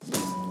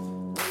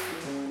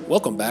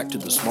Welcome back to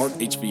the Smart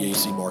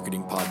HVAC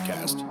Marketing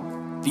Podcast,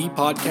 the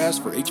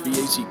podcast for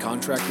HVAC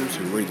contractors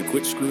who are ready to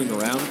quit screwing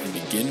around and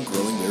begin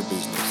growing their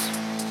business.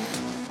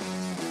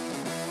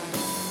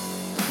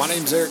 My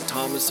name is Eric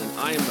Thomas, and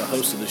I am the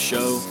host of the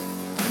show.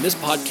 And this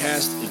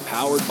podcast is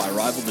powered by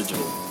Rival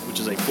Digital,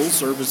 which is a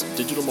full-service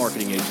digital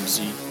marketing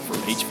agency for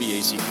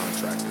HVAC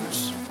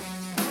contractors.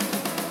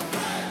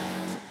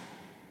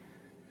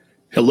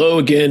 Hello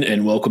again,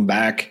 and welcome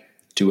back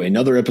to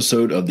another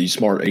episode of the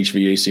Smart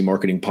HVAC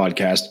Marketing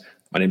Podcast.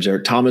 My name is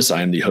Eric Thomas.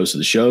 I am the host of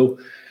the show.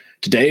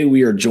 Today,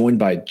 we are joined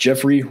by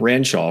Jeffrey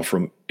Ranshaw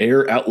from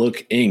Air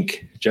Outlook,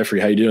 Inc. Jeffrey,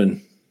 how you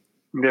doing?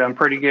 I'm doing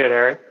pretty good,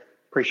 Eric.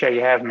 Appreciate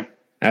you having me.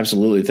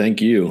 Absolutely. Thank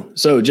you.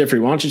 So, Jeffrey,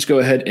 why don't you just go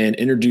ahead and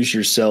introduce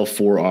yourself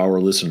for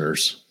our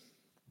listeners?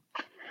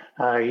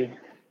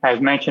 As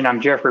mentioned,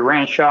 I'm Jeffrey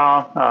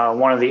Ranshaw,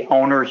 one of the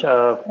owners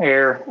of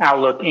Air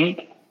Outlook,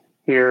 Inc.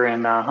 here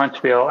in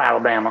Huntsville,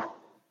 Alabama.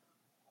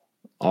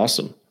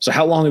 Awesome. So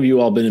how long have you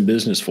all been in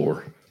business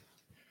for?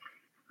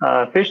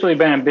 Officially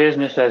been in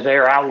business as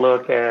Air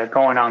Outlook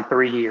going on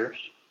 3 years.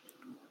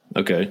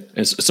 Okay.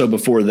 And so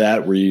before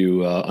that, were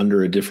you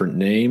under a different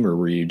name, or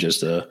were you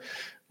just a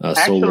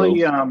solo?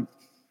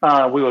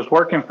 Actually, we was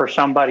working for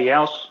somebody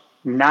else,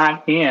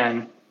 not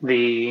in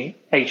the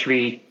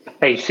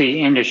HVAC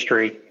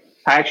industry.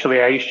 Actually,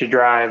 I used to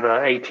drive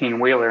an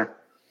 18-wheeler,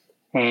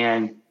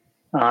 and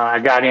I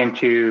got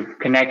into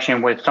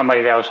connection with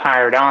somebody that was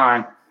hired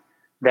on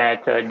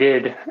that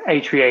did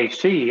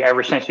HVAC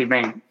ever since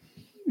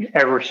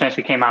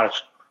he came out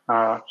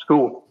of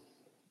school,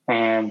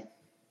 and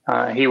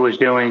he was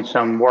doing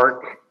some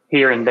work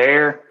here and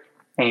there,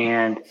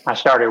 and I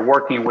started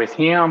working with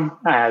him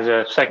as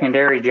a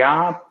secondary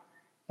job,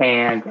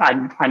 and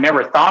I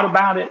never thought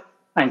about it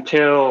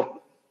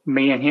until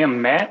me and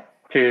him met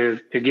to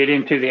get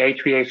into the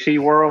HVAC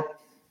world.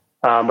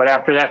 But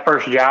after that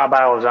first job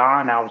I was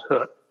on, I was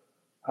hooked.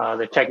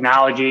 The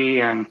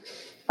technology and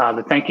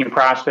the thinking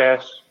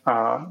process,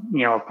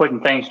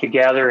 putting things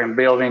together and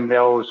building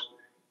those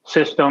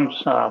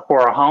systems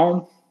for a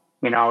home,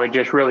 it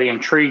just really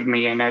intrigued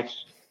me. And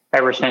that's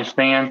ever since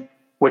then,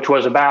 which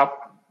was about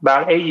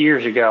 8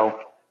 years ago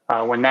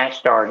when that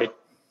started.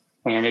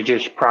 And it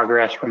just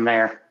progressed from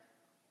there.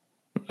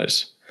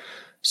 Nice.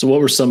 So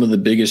what were some of the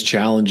biggest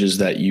challenges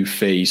that you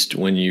faced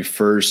when you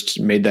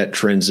first made that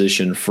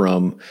transition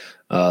from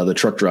the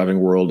truck driving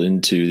world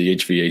into the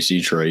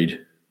HVAC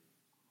trade?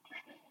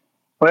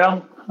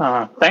 Well,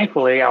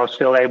 thankfully, I was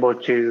still able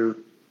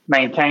to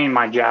maintain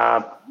my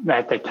job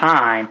at the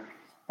time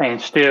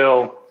and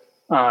still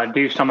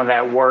do some of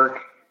that work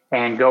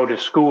and go to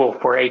school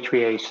for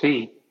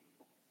HVAC.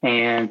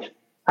 And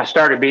I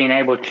started being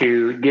able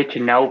to get to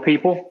know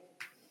people,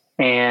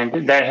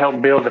 and that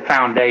helped build the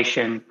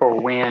foundation for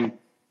when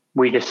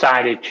we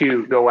decided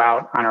to go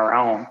out on our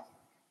own.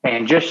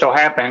 And just so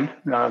happened,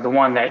 the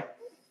one that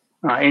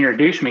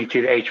introduced me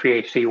to the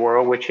HVAC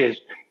world, which is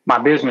my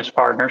business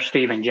partner,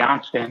 Stephen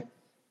Johnston,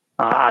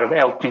 out of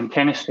Elkton,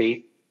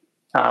 Tennessee.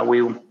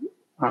 We,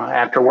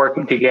 after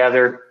working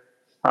together,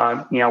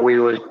 we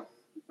was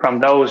from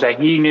those that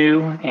he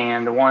knew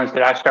and the ones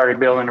that I started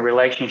building a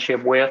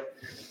relationship with,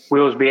 we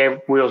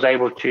was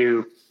able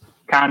to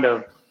kind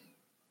of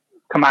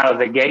come out of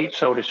the gate,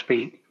 so to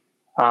speak,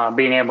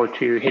 being able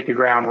to hit the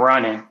ground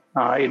running.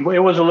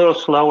 It was a little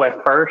slow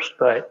at first,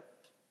 but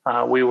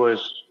we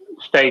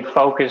stayed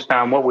focused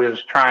on what we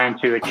was trying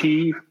to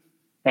achieve.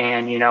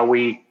 And,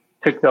 we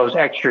took those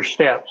extra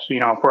steps,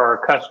 for our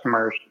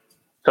customers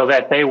so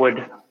that they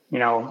would,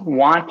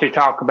 want to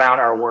talk about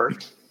our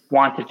work,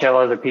 want to tell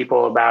other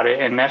people about it.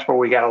 And that's where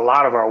we got a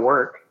lot of our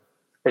work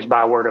is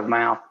by word of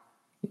mouth.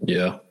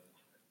 Yeah.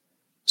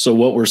 So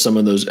what were some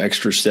of those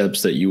extra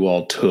steps that you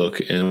all took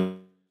and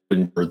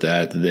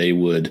that they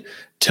would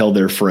tell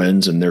their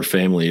friends and their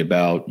family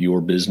about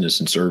your business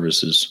and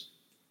services?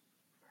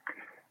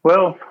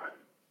 Well,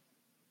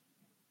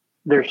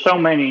 there's so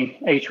many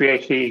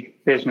HVAC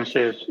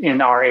businesses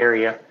in our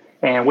area,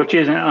 and which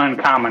isn't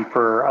uncommon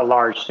for a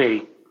large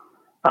city.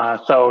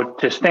 So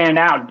to stand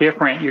out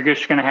different, you're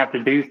just going to have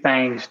to do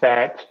things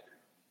that,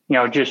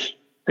 just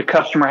the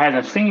customer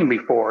hasn't seen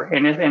before.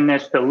 And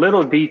it's the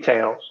little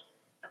details,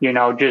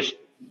 just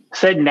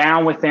sitting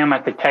down with them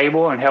at the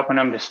table and helping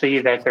them to see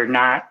that they're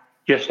not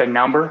just a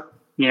number,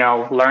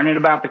 learning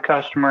about the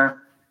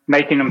customer,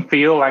 making them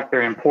feel like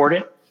they're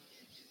important.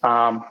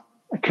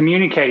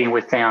 Communicating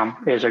with them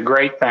is a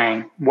great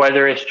thing,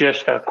 whether it's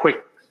just a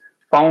quick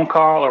phone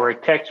call or a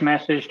text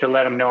message to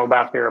let them know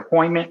about their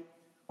appointment,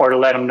 or to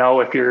let them know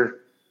if you're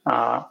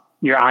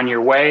on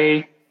your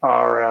way,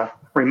 or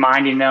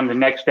reminding them the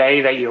next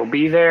day that you'll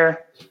be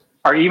there,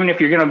 or even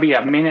if you're going to be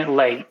a minute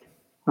late,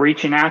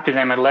 reaching out to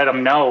them and let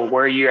them know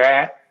where you're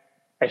at.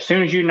 As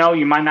soon as you know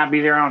you might not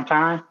be there on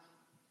time,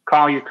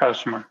 call your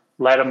customer,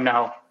 let them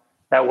know.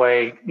 That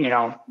way,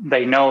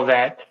 they know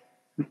that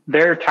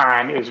their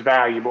time is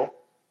valuable.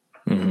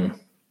 Mm-hmm.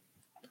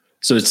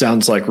 So it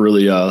sounds like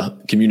really over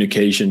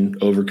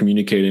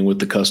communicating with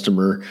the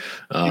customer,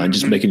 and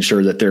just making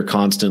sure that they're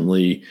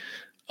constantly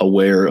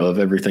aware of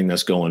everything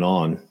that's going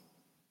on.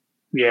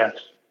 Yes.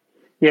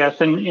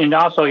 Yes, and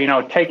also,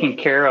 taking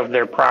care of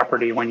their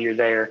property when you're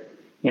there.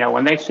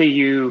 When they see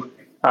you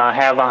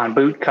have on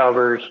boot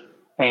covers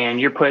and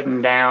you're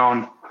putting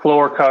down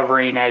floor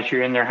covering as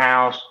you're in their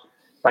house,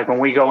 like when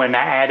we go in the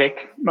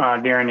attic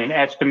during an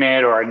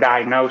estimate or a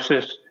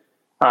diagnosis,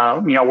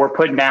 we're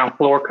putting down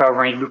floor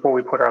coverings before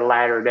we put our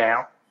ladder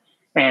down.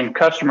 And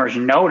customers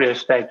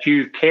notice that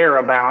you care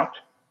about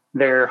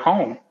their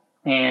home.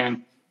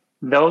 And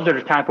those are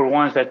the type of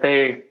ones that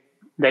they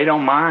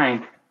don't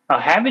mind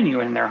having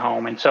you in their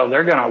home. And so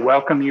they're going to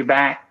welcome you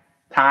back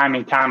time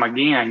and time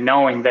again,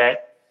 knowing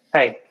that,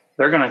 hey,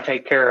 they're going to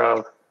take care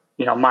of,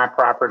 my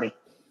property.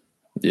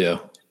 Yeah.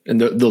 And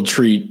they'll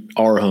treat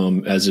our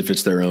home as if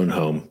it's their own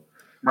home.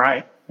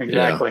 Right.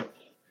 Exactly.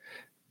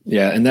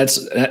 Yeah. And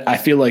I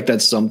feel like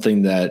that's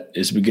something that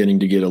is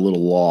beginning to get a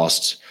little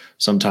lost.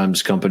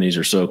 Sometimes companies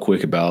are so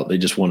quick they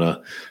just want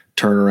to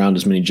turn around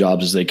as many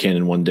jobs as they can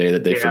in one day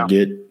that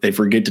they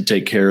forget to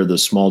take care of the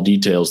small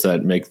details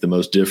that make the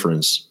most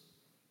difference.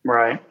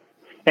 Right.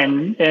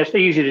 And it's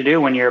easy to do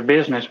when you're a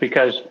business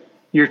because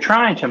you're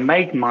trying to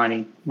make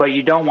money, but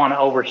you don't want to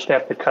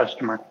overstep the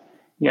customer.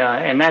 Yeah.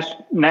 And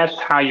that's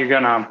how you're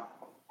going to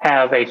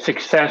have a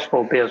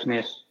successful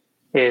business,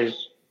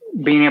 is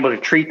being able to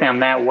treat them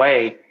that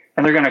way.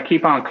 And they're going to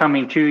keep on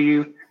coming to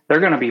you. They're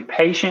going to be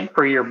patient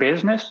for your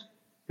business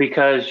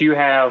because you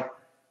have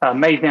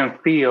made them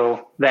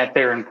feel that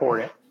they're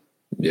important.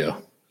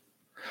 Yeah.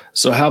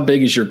 So how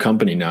big is your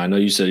company now? I know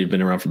you said you've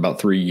been around for about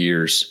 3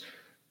 years.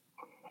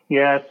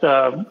 Yeah,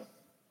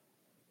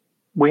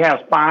 we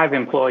have 5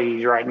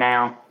 employees right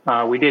now.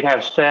 We did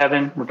have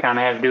 7. We kind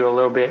of had to do a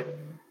little bit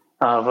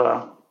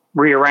of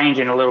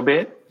rearranging a little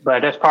bit,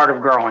 but that's part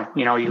of growing.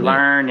 You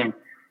learn and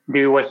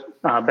do what's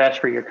best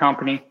for your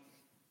company.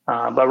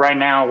 But right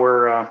now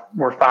we're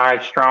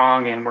 5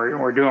 strong, and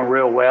we're doing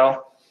real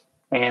well,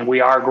 and we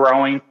are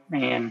growing,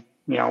 and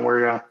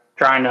we're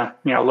trying to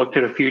look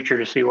to the future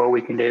to see what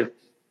we can do.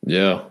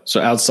 Yeah.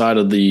 So outside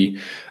of the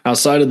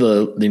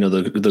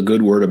the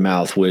good word of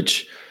mouth,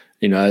 which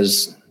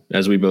as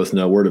we both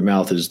know, word of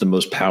mouth is the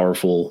most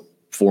powerful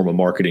form of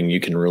marketing you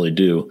can really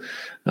do.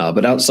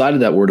 But outside of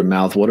that word of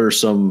mouth, what are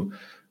some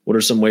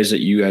ways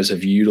that you guys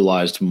have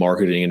utilized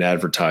marketing and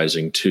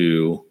advertising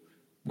to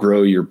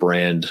grow your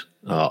brand,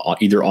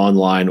 either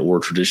online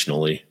or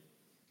traditionally?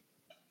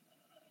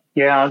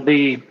 Yeah,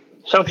 the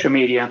social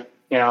media,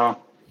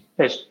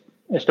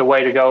 it's the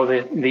way to go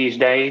these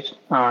days,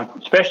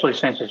 especially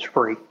since it's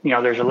free.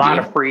 There's a lot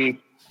of free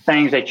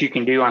things that you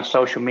can do on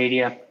social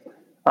media.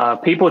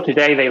 People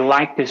today, they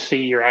like to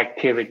see your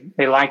activity.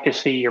 They like to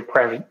see your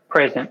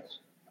presence.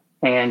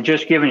 And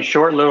just giving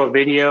short little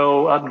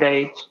video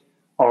updates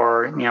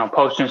or,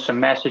 posting some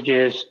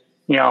messages,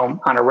 on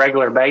a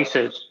regular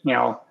basis,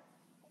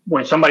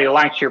 when somebody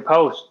likes your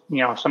post,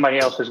 somebody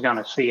else is going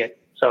to see it.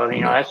 So,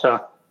 that's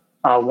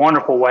a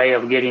wonderful way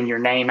of getting your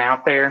name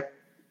out there.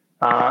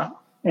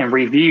 And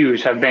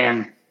reviews have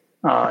been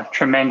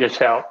tremendous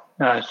help.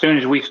 As soon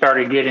as we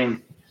started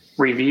getting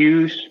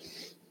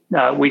reviews,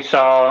 we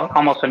saw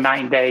almost a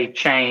night and day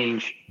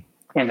change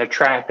in the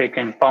traffic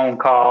and phone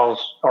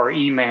calls or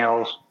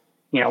emails,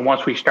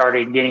 once we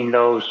started getting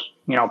those,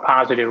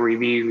 positive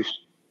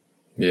reviews.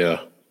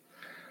 Yeah.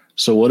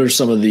 So what are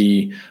some of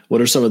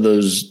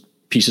those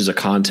pieces of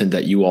content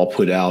that you all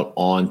put out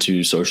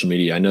onto social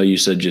media? I know you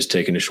said just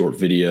taking a short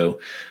video,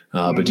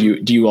 but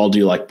do you all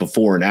do like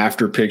before and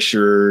after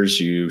pictures?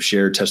 You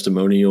share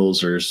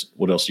testimonials, or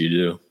what else do you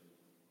do?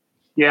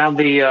 Yeah,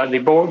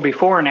 the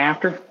before and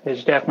after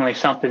is definitely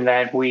something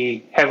that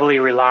we heavily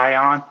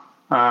rely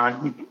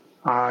on.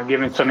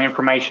 Giving some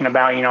information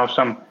about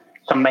some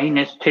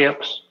maintenance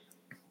tips.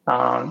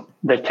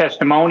 The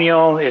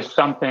testimonial is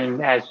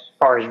something, as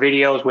far as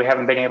videos, we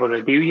haven't been able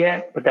to do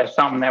yet, but that's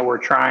something that we're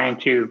trying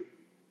to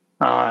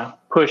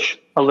push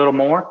a little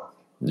more.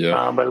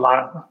 Yeah. But a lot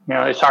of,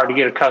 it's hard to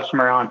get a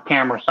customer on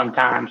camera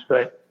sometimes,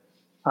 but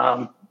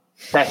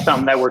that's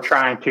something that we're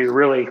trying to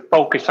really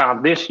focus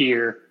on this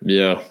year.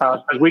 Yeah.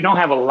 Because we don't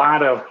have a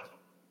lot of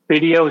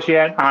videos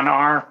yet on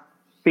our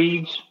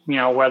feeds,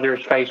 whether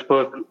it's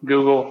Facebook,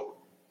 Google,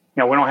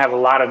 we don't have a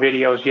lot of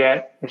videos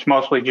yet. It's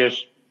mostly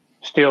just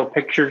still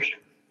pictures.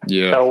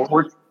 Yeah.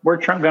 So we're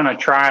going to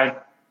try.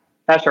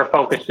 That's our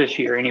focus this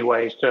year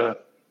anyways, to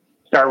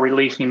start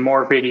releasing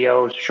more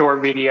videos,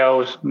 short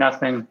videos,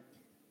 nothing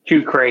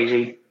too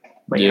crazy,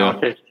 but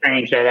to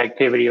change that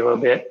activity a little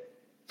bit.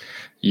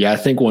 Yeah, I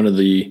think one of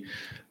the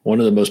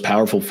most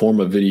powerful form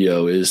of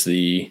video is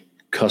the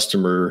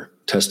customer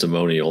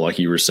testimonial, like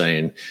you were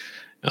saying.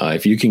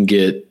 If you can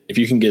get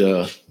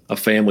a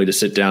family to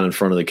sit down in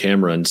front of the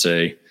camera and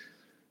say,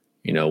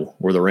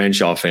 we're the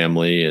Ranshaw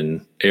family,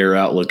 and Air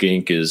Outlook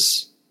Inc.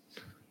 is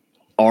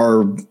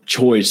our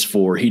choice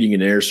for heating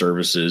and air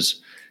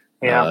services.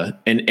 Yeah.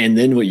 And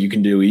then what you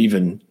can do,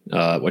 even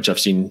which I've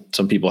seen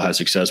some people have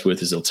success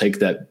with, is they'll take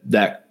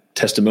that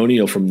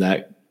testimonial from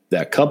that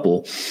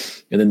couple,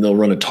 and then they'll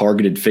run a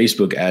targeted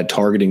Facebook ad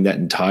targeting that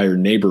entire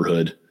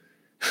neighborhood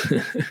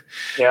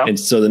Yeah. And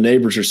so the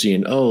neighbors are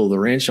seeing, oh, the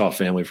Ranshaw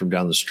family from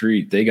down the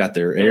street, they got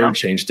their air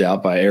changed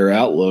out by Air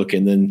Outlook.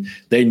 And then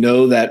they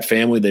know that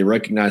family, they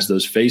recognize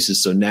those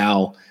faces. So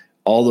now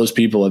all those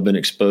people have been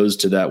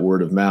exposed to that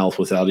word of mouth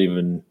without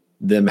even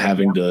them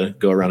having to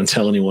go around and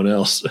tell anyone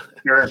else.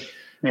 Sure.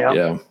 Yeah.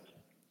 Yeah.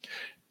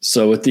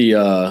 So with the,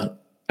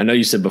 I know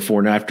you said before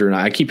and after, and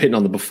I keep hitting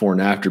on the before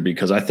and after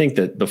because I think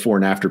that before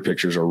and after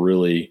pictures are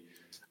really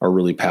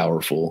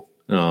powerful.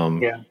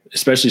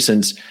 Especially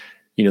since,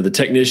 the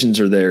technicians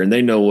are there and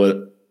they know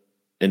what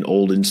an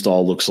old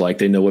install looks like.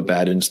 They know what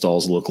bad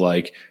installs look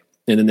like,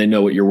 and then they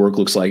know what your work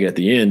looks like at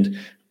the end.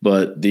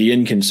 But the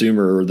end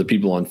consumer or the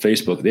people on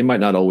Facebook, they might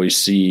not always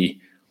see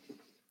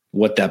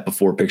what that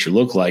before picture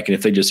looked like. And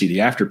if they just see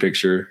the after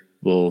picture,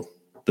 well,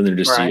 then they're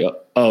just see,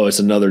 oh, it's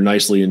another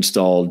nicely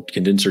installed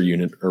condenser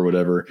unit or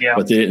whatever,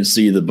 but they didn't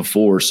see the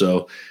before.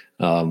 So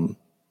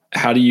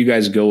how do you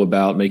guys go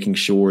about making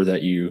sure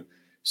that you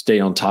stay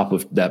on top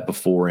of that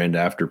before and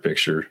after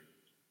picture?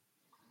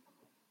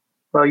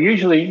 Well,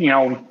 usually,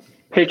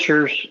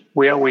 pictures,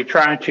 we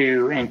try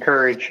to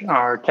encourage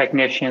our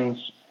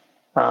technicians.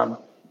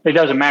 It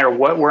doesn't matter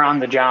what we're on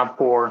the job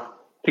for,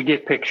 to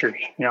get pictures,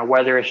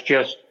 whether it's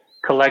just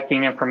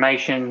collecting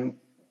information,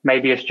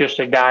 maybe it's just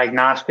a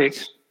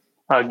diagnostics,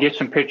 get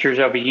some pictures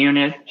of a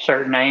unit,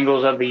 certain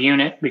angles of the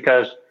unit,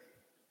 because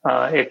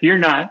if you're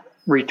not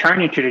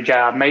returning to the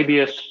job, maybe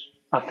it's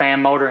a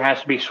fan motor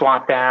has to be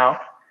swapped out,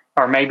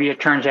 or maybe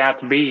it turns out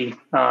to be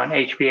an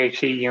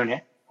HVAC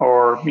unit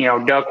or,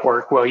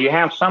 ductwork. Well, you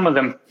have some of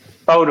them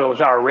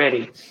photos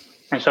already.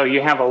 And so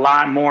you have a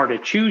lot more to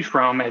choose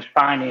from as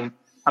finding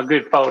a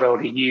good photo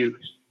to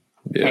use.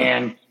 Yeah.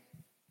 And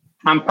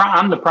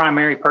I'm the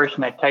primary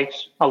person that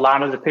takes a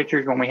lot of the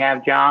pictures when we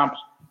have jobs.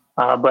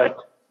 But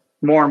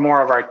more and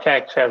more of our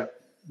techs have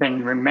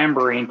been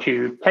remembering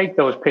to take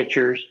those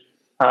pictures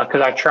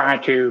because I try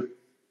to,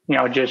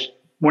 just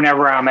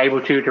whenever I'm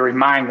able to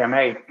remind them,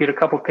 hey, get a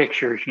couple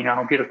pictures,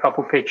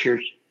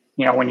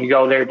 when you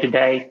go there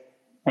today.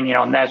 And,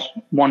 that's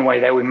one way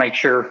that we make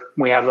sure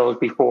we have those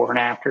before and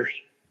afters.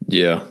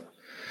 Yeah.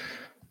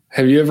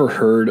 Have you ever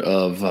heard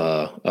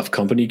of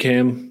Company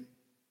Cam?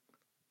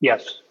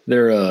 Yes.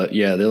 They're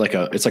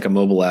it's like a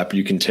mobile app.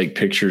 You can take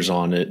pictures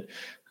on it.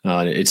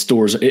 It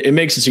stores, it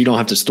makes it so you don't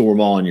have to store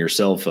them all on your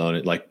cell phone.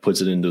 It like puts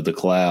it into the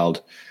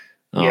cloud.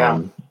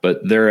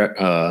 But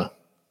they're,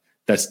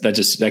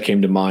 that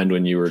came to mind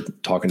when you were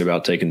talking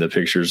about taking the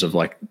pictures of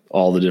like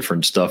all the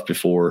different stuff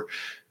before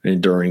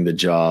and during the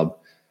job.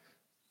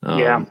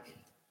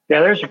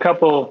 There's a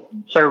couple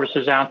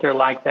services out there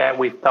like that.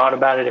 We've thought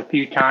about it a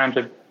few times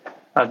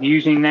of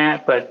using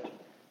that, but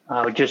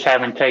we just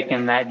haven't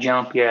taken that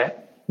jump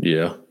yet.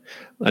 Yeah.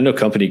 I know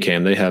Company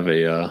Cam, they have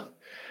a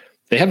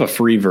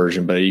free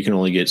version, but you can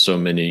only get so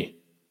many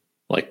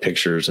like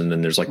pictures. And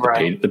then there's like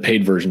the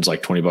paid version's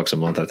like $20 a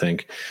month, I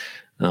think.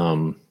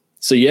 So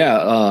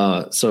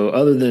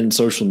other than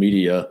social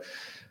media,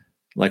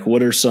 like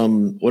what are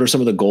some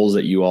of the goals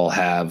that you all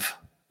have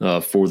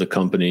for the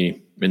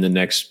company in the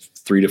next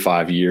 3 to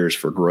 5 years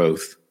for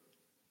growth?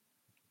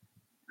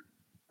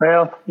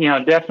 Well,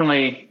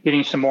 definitely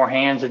getting some more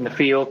hands in the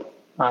field,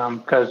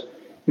 because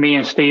me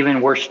and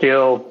Steven, we're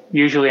still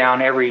usually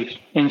on every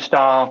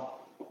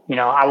install.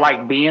 I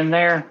like being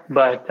there,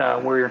 but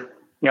we're,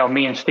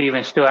 me and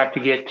Steven still have to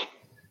get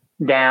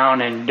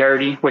down and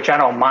dirty, which I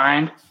don't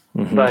mind,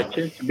 but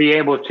to be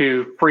able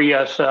to free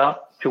us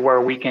up to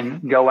where we can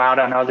go out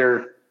on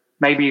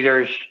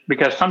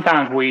because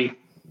sometimes we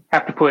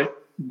have to put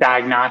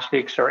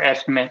diagnostics or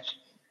estimates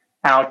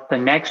out the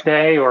next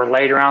day or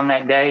later on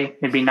that day.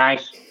 It'd be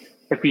nice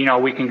if,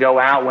 we can go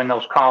out when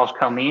those calls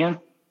come in.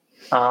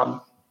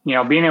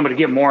 Being able to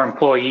get more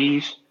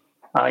employees,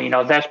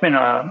 that's been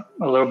a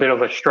little bit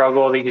of a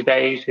struggle these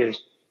days is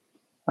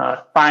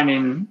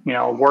finding,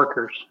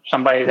 workers,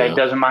 somebody that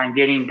doesn't mind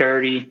getting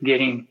dirty,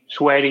 getting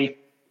sweaty,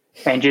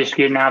 and just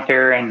getting out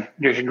there and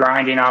just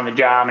grinding on the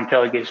job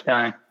until it gets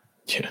done.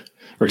 Yeah.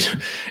 Or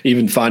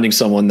even finding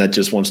someone that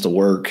just wants to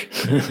work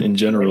in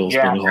general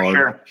has been hard.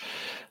 Sure.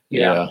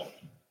 Yeah.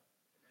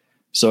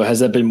 So has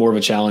that been more of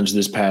a challenge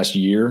this past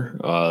year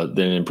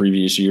than in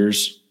previous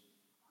years?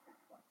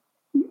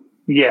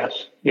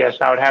 Yes,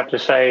 I would have to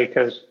say,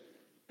 because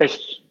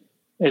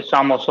it's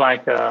almost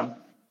like a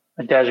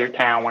desert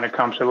town when it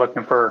comes to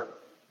looking for,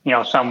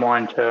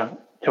 someone to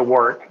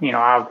work.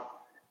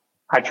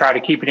 I try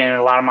to keep it in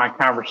a lot of my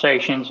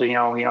conversations. Do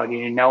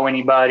you know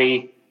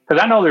anybody?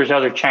 Because I know there's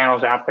other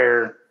channels out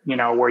there,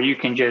 where you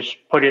can just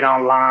put it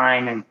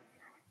online and,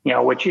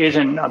 which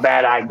isn't a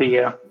bad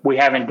idea. We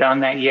haven't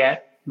done that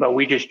yet, but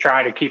we just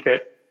try to keep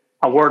it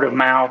a word of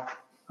mouth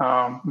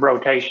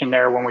rotation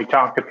there when we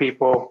talk to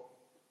people.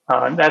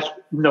 That's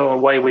the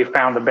way we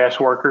found the best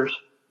workers,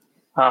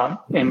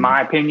 in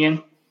my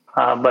opinion.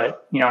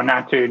 But,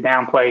 not to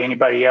downplay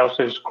anybody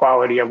else's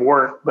quality of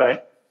work,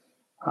 but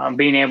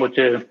being able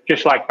to,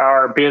 just like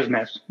our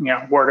business,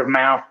 word of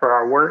mouth for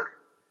our work,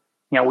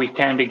 we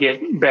tend to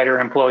get better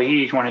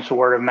employees when it's a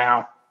word of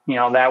mouth,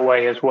 that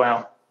way as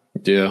well.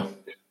 Yeah.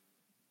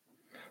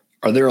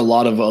 Are there a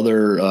lot of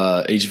other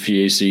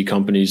HVAC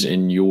companies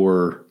in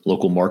your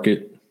local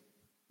market?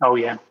 Oh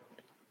yeah.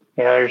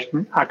 Yeah,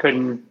 I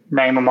couldn't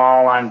name them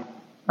all on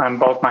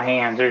both my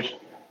hands.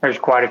 There's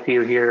quite a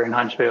few here in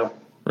Huntsville.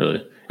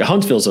 Really? Yeah,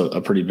 Huntsville's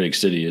a pretty big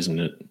city, isn't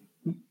it?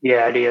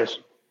 Yeah, it is.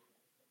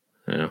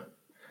 Yeah.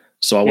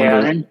 So I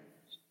wonder,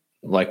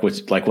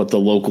 what the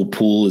local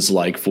pool is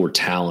like for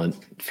talent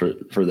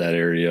for that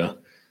area.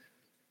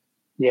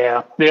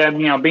 Yeah.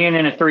 Being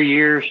in it 3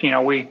 years,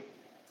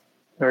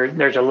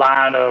 there's a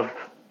lot of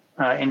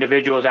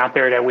individuals out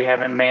there that we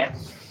haven't met,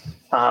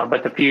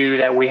 but the few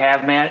that we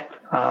have met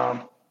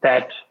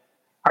that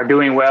are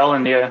doing well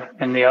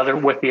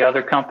with the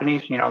other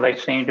companies, they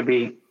seem to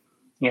be,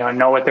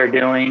 know what they're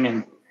doing,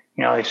 and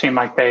they seem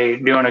like they're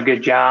doing a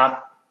good job.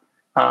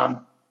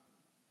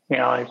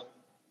 It's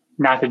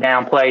not to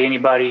downplay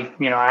anybody.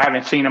 I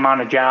haven't seen them on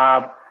a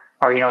job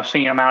or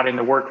seen them out in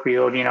the work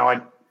field.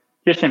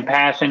 Just in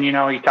passing,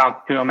 you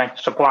talk to them at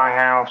the supply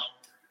house,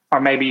 or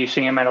maybe you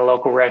see them at a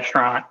local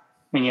restaurant,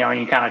 and you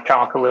kind of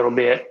talk a little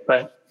bit.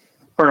 But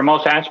for the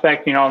most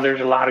aspect, there's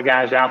a lot of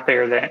guys out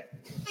there that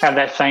have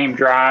that same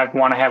drive,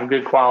 want to have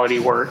good quality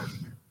work,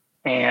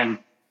 and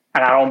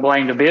I don't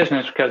blame the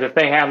business, because if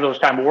they have those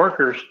type of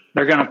workers,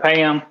 they're going to pay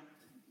them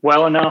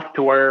well enough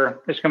to where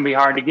it's going to be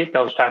hard to get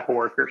those type of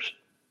workers.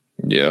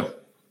 Yeah.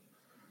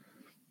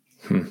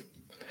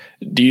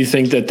 Do you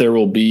think that there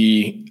will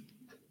be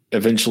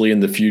eventually in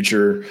the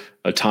future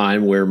a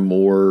time where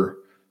more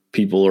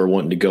people are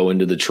wanting to go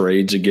into the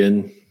trades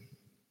again?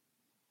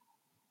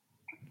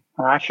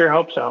 I sure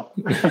hope so.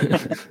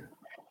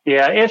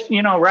 Yeah, it's,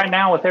 right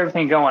now with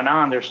everything going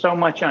on, there's so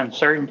much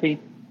uncertainty.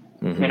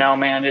 Mm-hmm.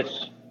 Man,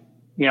 it's,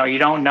 you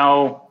don't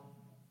know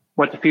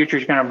what the future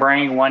is going to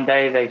bring. One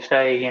day they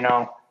say,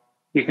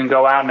 you can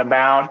go out and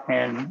about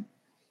and,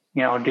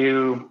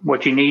 do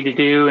what you need to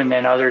do. And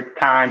then other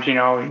times, you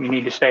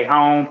need to stay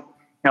home.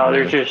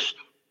 There's just,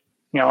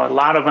 a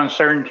lot of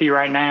uncertainty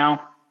right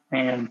now.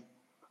 And,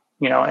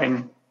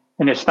 and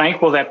it's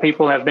thankful that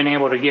people have been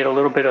able to get a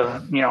little bit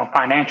of,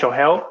 financial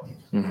help.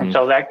 Mm-hmm. And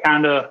so that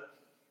kind of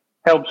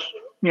helps,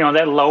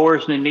 that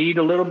lowers the need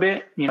a little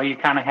bit. You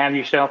kind of have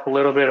yourself a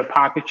little bit of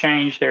pocket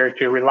change there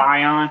to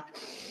rely on.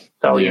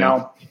 So,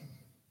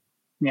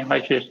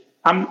 it's just,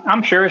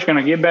 I'm sure it's going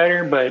to get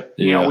better, but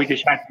we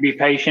just have to be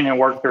patient and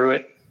work through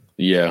it.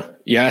 Yeah.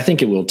 Yeah. I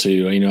think it will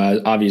too.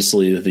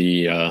 Obviously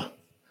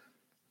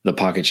the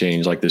pocket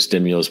change, like the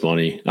stimulus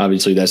money,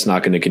 obviously that's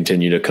not going to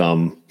continue to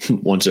come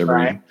once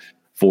every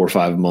 4 or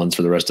 5 months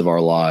for the rest of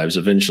our lives.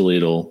 Eventually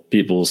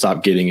people will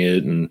stop getting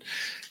it, and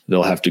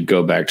they'll have to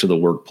go back to the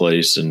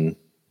workplace, and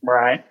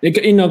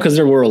because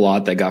there were a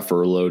lot that got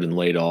furloughed and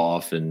laid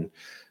off, and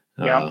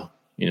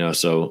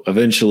so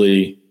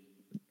eventually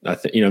I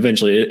think,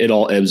 eventually it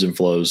all ebbs and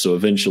flows. So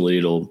eventually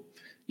it'll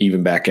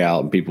even back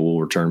out and people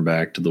will return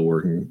back to the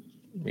working,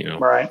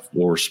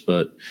 force.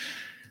 But,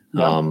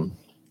 so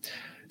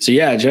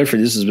yeah, Jeffrey,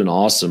 this has been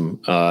awesome.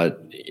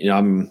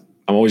 I'm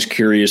always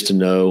curious to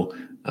know,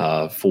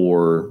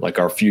 for like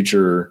our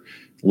future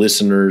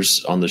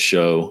listeners on the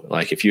show,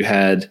 like if you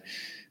had,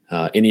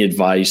 any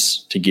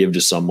advice to give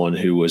to someone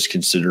who was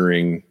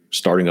considering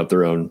starting up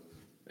their own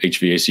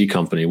HVAC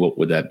company, what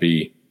would that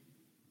be?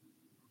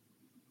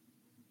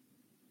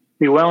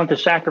 Be willing to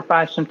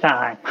sacrifice some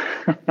time.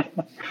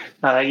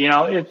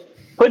 It's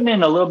putting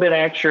in a little bit of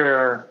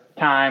extra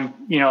time.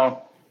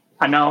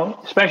 I know,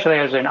 especially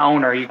as an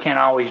owner, you can't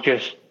always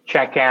just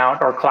check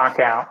out or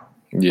clock out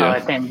at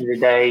the end of the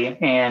day.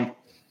 And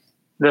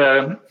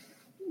the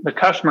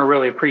customer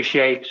really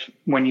appreciates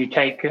when you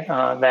take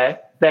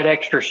that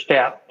extra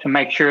step to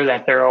make sure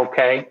that they're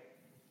okay.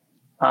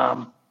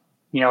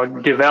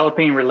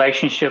 Developing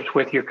relationships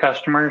with your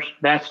customers,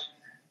 that's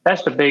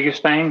the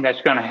biggest thing that's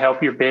going to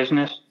help your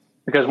business.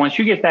 Because once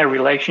you get that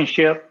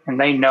relationship and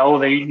they know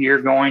that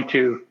you're going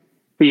to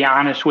be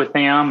honest with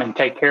them and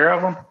take care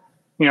of them,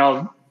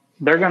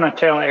 they're going to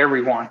tell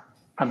everyone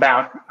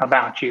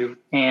about you.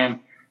 And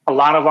a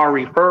lot of our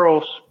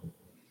referrals,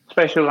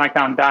 especially like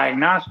on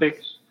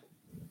diagnostics,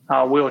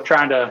 we'll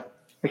try to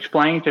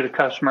explain to the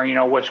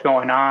customer, what's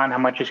going on, how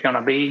much it's going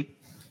to be.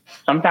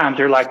 Sometimes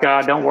they're like,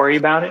 don't worry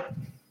about it.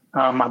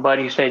 My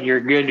buddy said, you're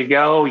good to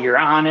go. You're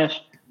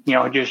honest.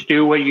 Just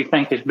do what you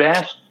think is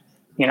best,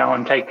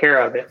 and take care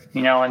of it,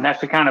 and that's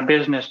the kind of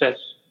business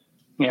that's,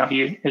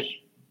 there's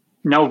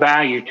no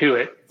value to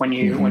it when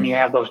you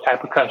have those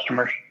type of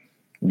customers.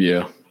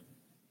 Yeah.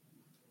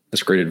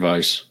 That's great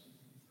advice.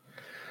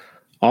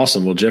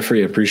 Awesome. Well,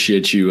 Jeffrey, I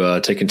appreciate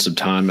you taking some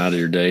time out of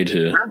your day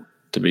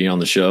to be on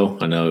the show.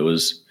 I know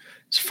it's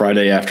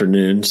Friday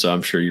afternoon, so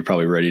I'm sure you're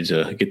probably ready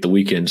to get the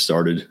weekend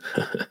started.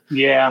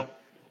 Yeah,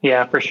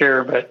 for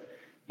sure. But,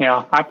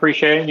 I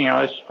appreciate it.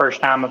 It's the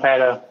first time I've had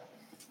a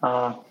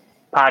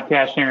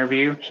podcast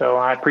interview, so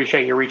I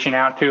appreciate you reaching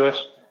out to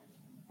us,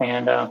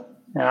 and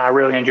I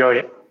really enjoyed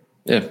it.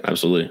 Yeah,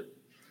 absolutely.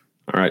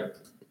 All right.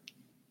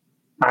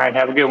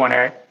 Have a good one,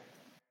 Eric.